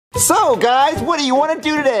So, guys, what do you want to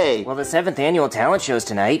do today? Well, the 7th annual talent show's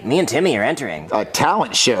tonight. Me and Timmy are entering. A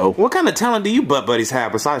talent show? What kind of talent do you butt buddies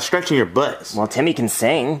have besides stretching your butts? Well, Timmy can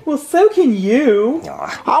sing. Well, so can you.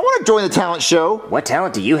 Aw. I want to join the talent show. What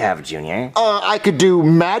talent do you have, Junior? I could do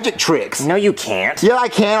magic tricks. No, you can't. Yeah, I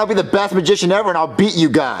can. I'll be the best magician ever and I'll beat you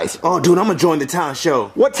guys. Oh, dude, I'm gonna join the talent show.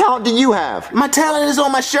 What talent do you have? My talent is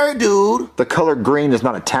on my shirt, dude. The color green is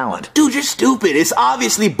not a talent. Dude, you're stupid. It's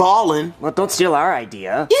obviously balling. Well, don't steal our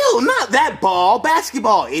idea. Ew, not that ball.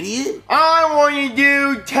 Basketball, idiot. I want to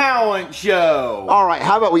do talent show. All right,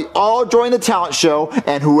 how about we all join the talent show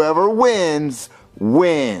and whoever wins,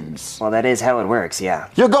 wins. Well, that is how it works, yeah.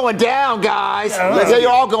 You're going down, guys. Let's say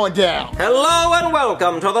you're all going down. Hello and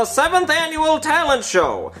welcome to the 7th annual talent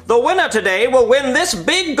show. The winner today will win this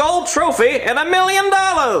big gold trophy and $1 million.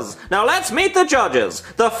 Now let's meet the judges.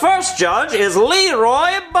 The first judge is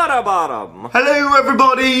Leroy Butterbottom. Hello,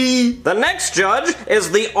 everybody. The next judge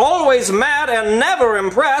is the always mad and never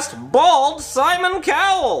impressed bald Simon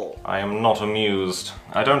Cowell. I am not amused.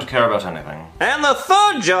 I don't care about anything. And the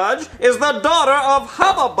third judge is the daughter of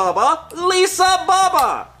Hubba Bubba, Lisa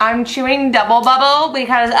Bubba. I'm chewing Double Bubble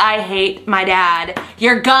because I hate my dad.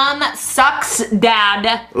 Your gum sucks,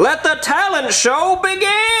 Dad. Let the talent show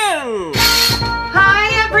begin. Hi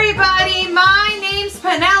everybody, my name's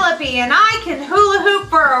Penelope and I can hula hoop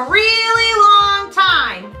for a really long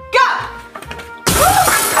time. Go!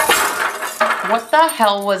 What the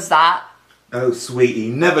hell was that? Oh, sweetie,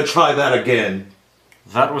 never try that again.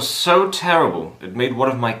 That was so terrible, it made one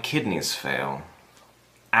of my kidneys fail.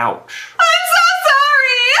 Ouch. I'm so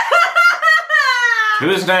sorry!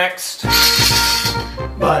 Who's next?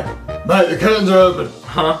 Mate, the curtains are open.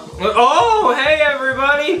 Huh? Oh, hey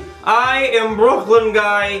everybody! I am Brooklyn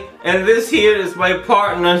Guy, and this here is my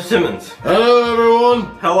partner Simmons. Hello,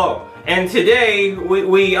 everyone. Hello. And today,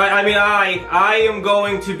 I am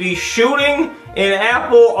going to be shooting an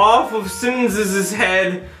apple off of Simmons's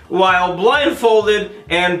head while blindfolded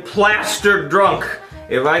and plastered drunk.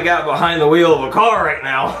 If I got behind the wheel of a car right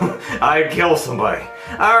now, I'd kill somebody.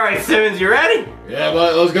 Alright, Simmons, you ready? Yeah,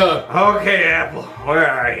 mate, let's go. Okay, Apple. Where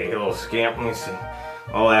are you, you little scamp? Let me see.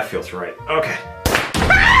 Oh, that feels right. Okay.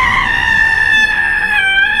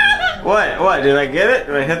 What? Did I get it?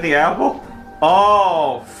 Did I hit the apple?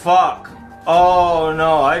 Oh, fuck. Oh,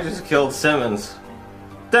 no, I just killed Simmons.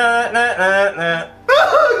 Da, na, na, na.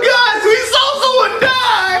 Guys, we saw someone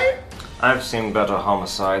die. I've seen better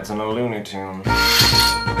homicides in a Looney Tune.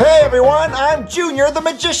 Hey everyone, I'm Junior the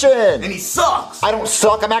Magician. And he sucks. I don't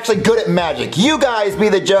suck, I'm actually good at magic. You guys be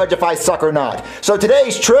the judge if I suck or not. So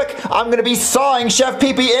today's trick, I'm gonna be sawing Chef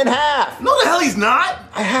Pee-Pee in half. No, the hell he's not.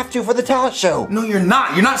 I have to for the talent show. No, you're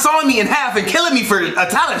not. You're not sawing me in half and killing me for a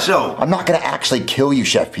talent show. I'm not gonna actually kill you,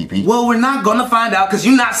 Chef Pee-Pee. Well, we're not gonna find out because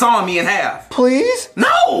you're not sawing me in half. Please?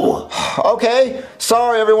 No! Okay,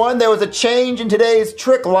 sorry everyone, there was a change in today's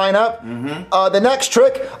trick lineup. The next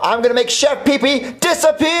trick, I'm gonna make Chef Pee-Pee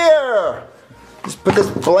disappear. Just put this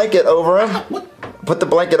blanket over him. Put the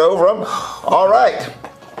blanket over him. All right.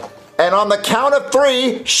 And on the count of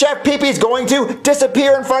 3, Chef Pee-Pee's going to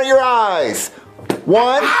disappear in front of your eyes.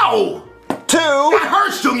 1, Ow! 2, That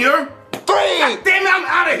hurts, Junior. 3. God damn it, I'm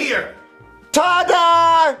out of here.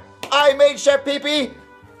 Ta-da! I made Chef Pee-Pee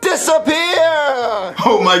disappear!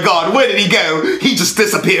 Oh my god, where did he go? He just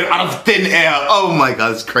disappeared out of thin air. Oh my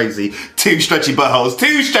god, it's crazy. 2 stretchy buttholes.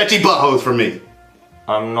 2 stretchy buttholes for me.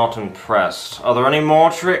 I'm not impressed. Are there any more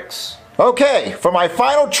tricks? Okay, for my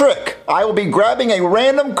final trick, I will be grabbing a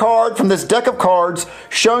random card from this deck of cards,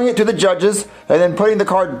 showing it to the judges, and then putting the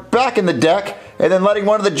card back in the deck, and then letting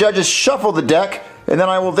one of the judges shuffle the deck, and then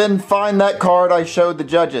I will then find that card I showed the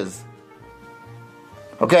judges.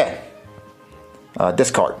 Okay.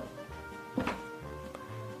 This card.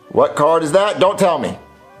 What card is that? Don't tell me.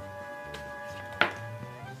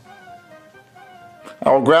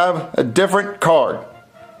 I will grab a different card.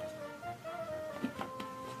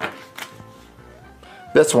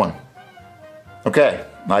 This one. Okay,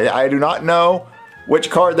 I do not know which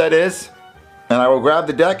card that is, and I will grab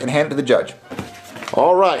the deck and hand it to the judge.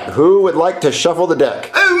 All right, who would like to shuffle the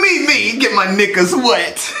deck? Oh, me, get my knickers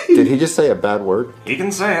wet. Did he just say a bad word? He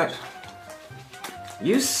can say it.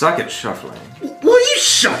 You suck at shuffling. Will you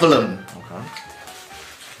shuffle him? Okay.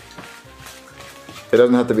 It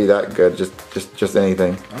doesn't have to be that good, just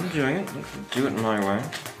anything. I'm doing it. Do it my way.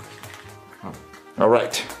 All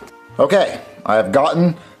right. Okay, I have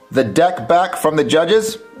gotten the deck back from the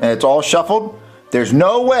judges, and it's all shuffled. There's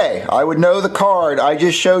no way I would know the card I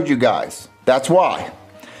just showed you guys. That's why.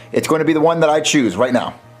 It's going to be the one that I choose right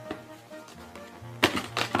now.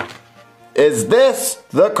 Is this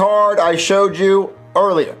the card I showed you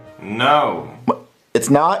earlier? No. It's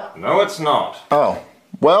not? No, it's not. Oh.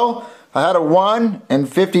 Well, I had a 1 in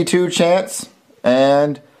 52 chance,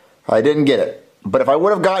 and I didn't get it. But if I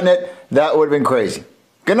would have gotten it, that would have been crazy.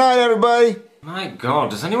 Good night, everybody. My God,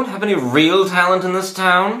 does anyone have any real talent in this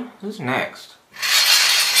town? Who's next?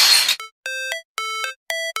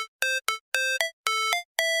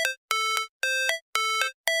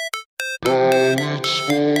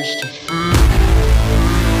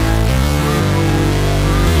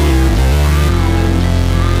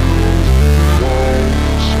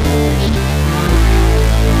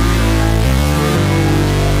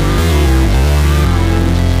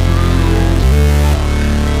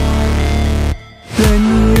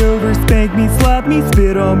 Spank me, slap me,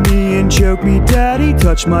 spit on me and choke me, daddy.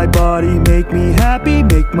 Touch my body, make me happy,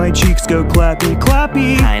 make my cheeks go clappy,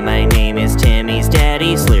 clappy. Hi, my name is Timmy's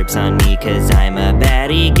daddy. Slurps on me cause I'm a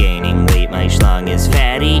baddie. Gaining weight, my schlong is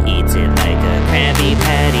fatty. Eats it like a Krabby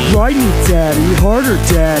Patty. Ride me, daddy, harder,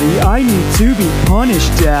 daddy. I need to be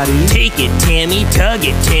punished, daddy. Take it, Timmy, tug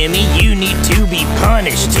it, Timmy. You need to be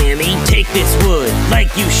punished, Timmy. Take this wood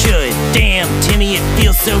like you should. Damn, Timmy, it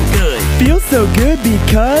feels so good. Feels so good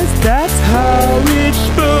because that's how it's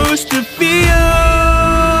supposed to feel.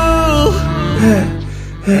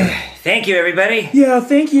 Thank you, everybody. Yeah,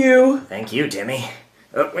 thank you. Thank you, Timmy.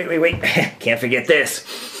 Oh, wait. Can't forget this.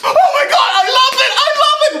 Oh my God, I love it!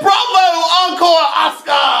 Bravo! Encore!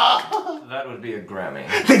 Oscar! That would be a Grammy.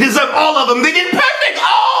 They deserve all of them. They did perfect.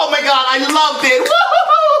 Oh my God, I loved it.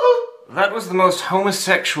 Woo-hoo-hoo. That was the most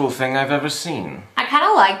homosexual thing I've ever seen. I kind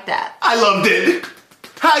of like that. I loved it.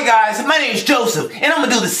 Hi guys, my name's Joseph, and I'm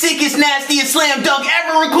gonna do the sickest, nastiest slam dunk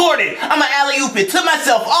ever recorded. I'm gonna alley-oop it to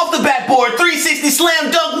myself off the backboard, 360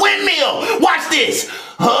 slam dunk windmill. Watch this.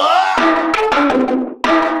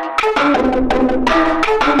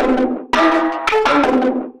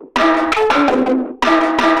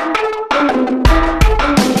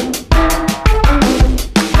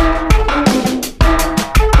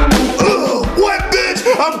 What, bitch?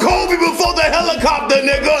 I'm Kobe before the helicopter,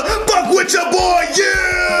 nigga. Fuck with your boy, yeah!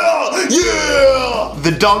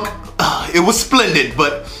 The dunk, it was splendid,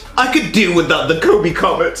 but I could do without the Kobe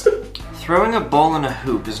comments. Throwing a ball in a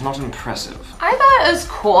hoop is not impressive. I thought it was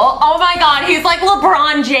cool. Oh my God, he's like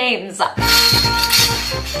LeBron James.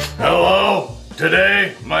 Hello,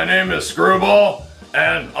 today my name is Screwball,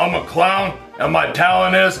 and I'm a clown, and my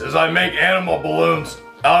talent is I make animal balloons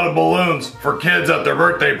out of balloons for kids at their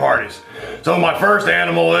birthday parties. So my first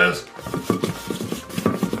animal is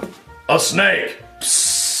a snake.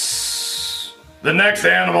 Psst. The next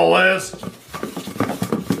animal is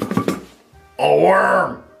a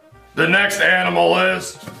worm. The next animal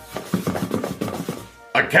is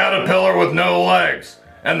a caterpillar with no legs.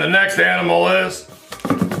 And the next animal is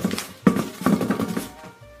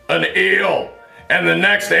an eel. And the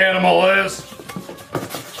next animal is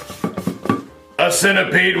a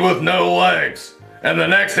centipede with no legs. And the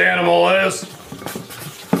next animal is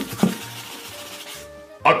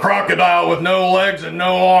a crocodile with no legs and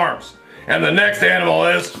no arms. And the next animal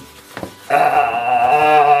is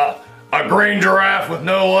a green giraffe with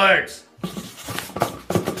no legs.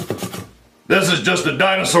 This is just a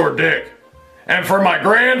dinosaur dick. And for my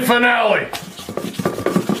grand finale,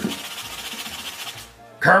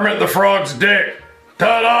 Kermit the Frog's dick.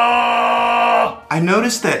 Ta-da! I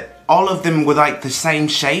noticed that all of them were like the same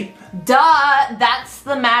shape. Duh, that's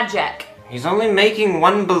the magic. He's only making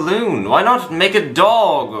one balloon. Why not make a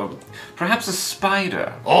dog or perhaps a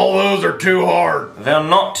spider? All those are too hard. They're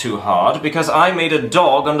not too hard because I made a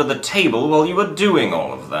dog under the table while you were doing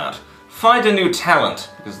all of that. Find a new talent,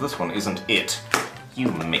 because this one isn't it. You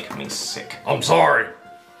make me sick. I'm sorry.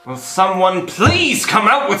 Will someone please come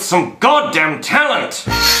out with some goddamn talent?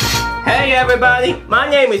 Hey everybody, my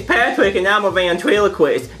name is Patrick and I'm a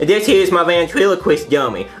ventriloquist. This here's my ventriloquist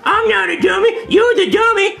dummy. I'm not a dummy, you're the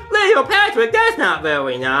dummy! Little Patrick, that's not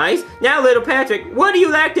very nice. Now little Patrick, what do you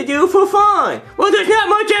like to do for fun? Well, there's not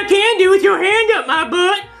much I can do with your hand up my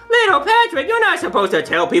butt. Little Patrick, you're not supposed to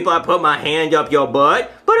tell people I put my hand up your butt,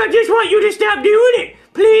 but I just want you to stop doing it.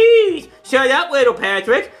 Please! Shut up, little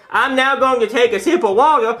Patrick. I'm now going to take a sip of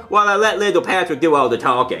water while I let little Patrick do all the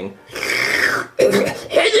talking.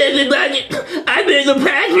 Hey everybody, I'm little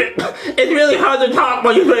Patrick. It's really hard to talk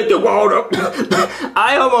when you drink the water.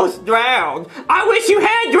 I almost drowned. I wish you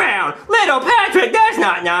had drowned. Little Patrick, that's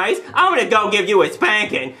not nice. I'm gonna go give you a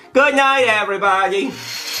spanking. Good night, everybody.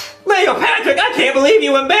 Little Patrick, I can't believe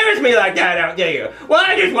you embarrassed me like that out there. Well,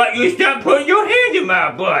 I just want you to stop putting your hand in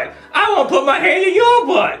my butt. I won't put my hand in your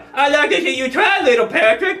butt. I'd like to see you try, little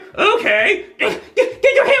Patrick. Okay.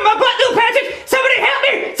 Get your hand in my butt, little Patrick. Somebody help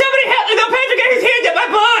me. Somebody help little Patrick get his hand in my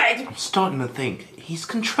butt. I'm starting to think He's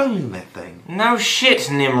controlling that thing. No shit,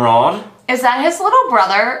 Nimrod. Is that his little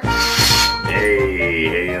brother?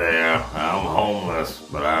 Hey there. I'm homeless,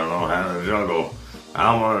 but I know how to juggle.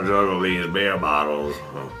 I'm gonna juggle these beer bottles.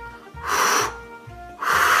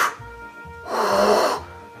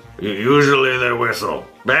 Usually they whistle.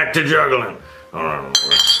 Back to juggling. Oh,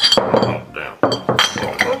 damn.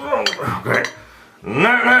 Okay.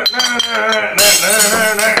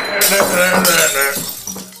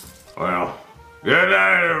 Well, good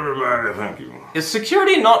night, everybody. Thank you. Is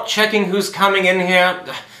security not checking who's coming in here?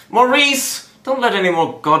 Maurice, don't let any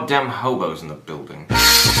more goddamn hobos in the building.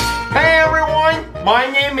 Hey everyone, my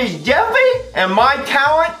name is Jeffy, and my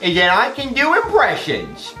talent is that I can do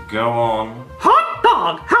impressions. Go on. Hot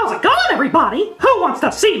dog! How's it going, everybody? Who wants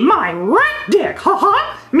to see my rat dick?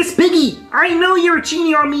 Ha! Miss Piggy, I know you're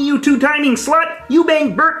cheating on me, you two-timing slut. You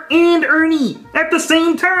banged Bert and Ernie at the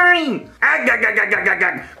same time.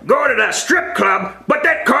 Go to the strip club, but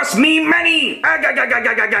that costs me money.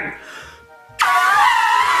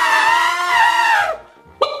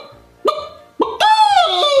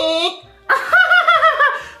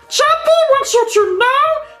 Chappy wants you to know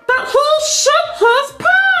that he shit his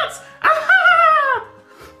pants.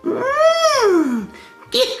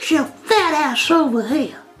 Get your fat ass over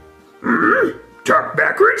here. Talk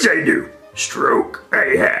backwards, I do. Stroke,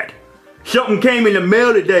 I had. Something came in the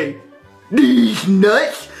mail today. These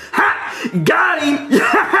nuts. Ha! Got him.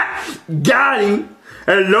 Got him.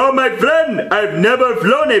 Hello, my friend. I've never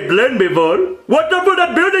flown a plane before. What's up with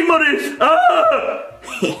that building, Maurice?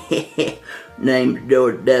 Name's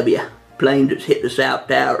George W. Plane just hit the South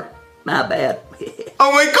Tower. My bad.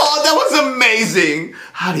 Oh my god, that was amazing!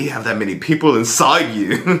 How do you have that many people inside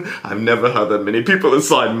you? I've never had that many people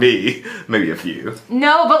inside me. Maybe a few.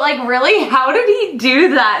 No, but like really, how did he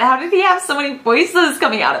do that? How did he have so many voices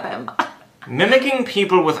coming out of him? Mimicking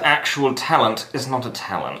people with actual talent is not a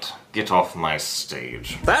talent. Get off my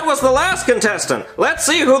stage. That was the last contestant. Let's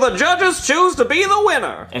see who the judges choose to be the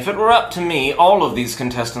winner. If it were up to me, all of these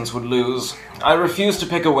contestants would lose. I refuse to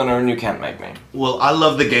pick a winner and you can't make me. Well, I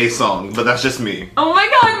love the gay song, but that's just me. Oh my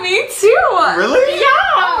god, me too! Really?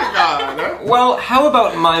 Yeah! Oh my god. Well, how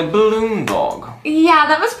about my balloon dog? Yeah,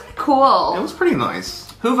 that was pretty cool. It was pretty nice.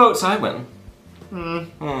 Who votes I win?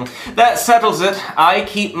 That settles it. I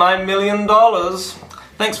keep my $1 million.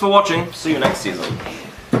 Thanks for watching. See you next season.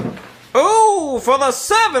 Ooh, for the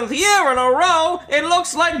 7th year in a row, it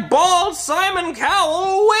looks like Bald Simon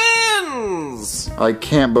Cowell wins! I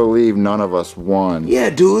can't believe none of us won. Yeah,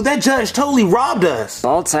 dude, that judge totally robbed us.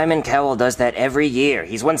 Bald Simon Cowell does that every year.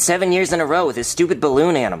 He's won 7 years in a row with his stupid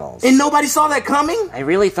balloon animals. And nobody saw that coming? I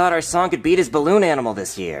really thought our song could beat his balloon animal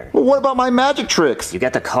this year. Well, what about my magic tricks? You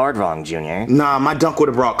got the card wrong, Junior. Nah, my dunk would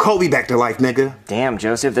have brought Kobe back to life, nigga. Damn,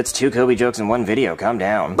 Joseph, that's 2 Kobe jokes in one video. Calm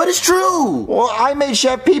down. But it's true. Well, I made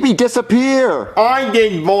Chef Pee-Pee disappear. I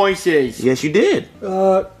did voices. Yes, you did.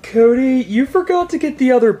 Cody, you forgot to get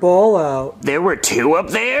the other ball out. There were 2 up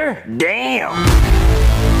there? Damn!